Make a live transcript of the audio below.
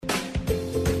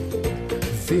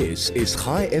This is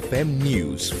ChaiFM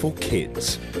News for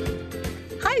Kids.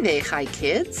 Hi there, Hi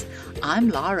Kids. I'm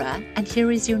Lara and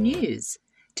here is your news.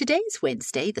 Today's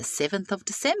Wednesday, the 7th of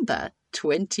December,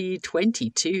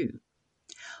 2022.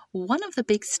 One of the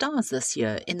big stars this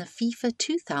year in the FIFA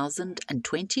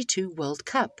 2022 World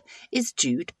Cup is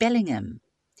Jude Bellingham.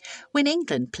 When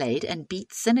England played and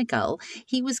beat Senegal,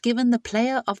 he was given the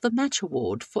Player of the Match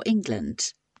award for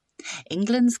England.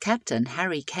 England's captain,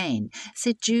 Harry Kane,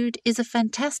 said Jude is a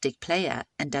fantastic player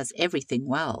and does everything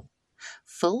well.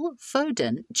 Phil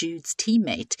Foden, Jude's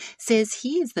teammate, says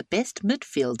he is the best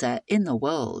midfielder in the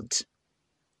world.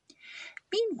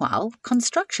 Meanwhile,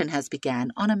 construction has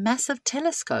begun on a massive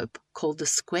telescope called the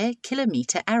Square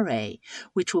Kilometre Array,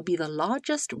 which will be the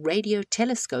largest radio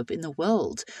telescope in the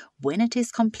world when it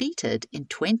is completed in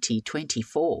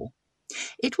 2024.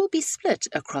 It will be split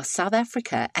across South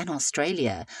Africa and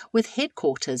Australia, with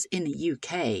headquarters in the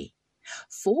UK.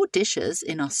 4 dishes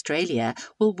in Australia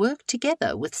will work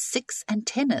together with 6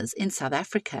 antennas in South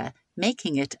Africa,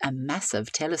 making it a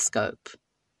massive telescope.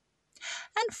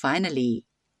 And finally,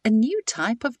 a new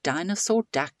type of dinosaur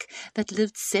duck that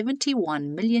lived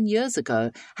 71 million years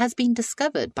ago has been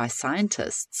discovered by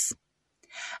scientists.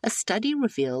 A study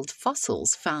revealed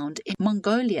fossils found in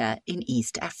Mongolia in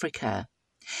East Africa.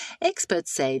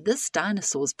 Experts say this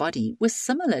dinosaur's body was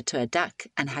similar to a duck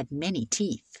and had many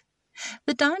teeth.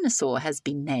 The dinosaur has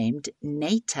been named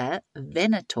Nater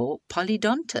venator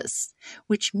polydontus,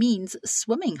 which means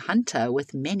swimming hunter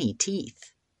with many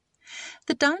teeth.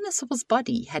 The dinosaur's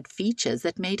body had features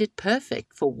that made it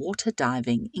perfect for water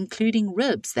diving, including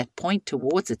ribs that point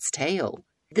towards its tail.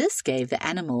 This gave the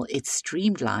animal its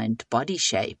streamlined body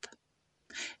shape.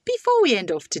 Before we end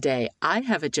off today, I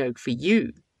have a joke for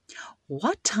you.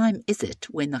 What time is it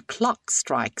when the clock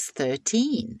strikes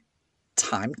 13?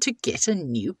 Time to get a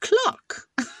new clock.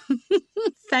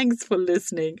 Thanks for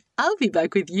listening. I'll be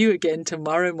back with you again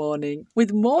tomorrow morning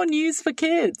with more news for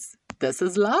kids. This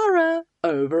is Lara,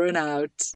 over and out.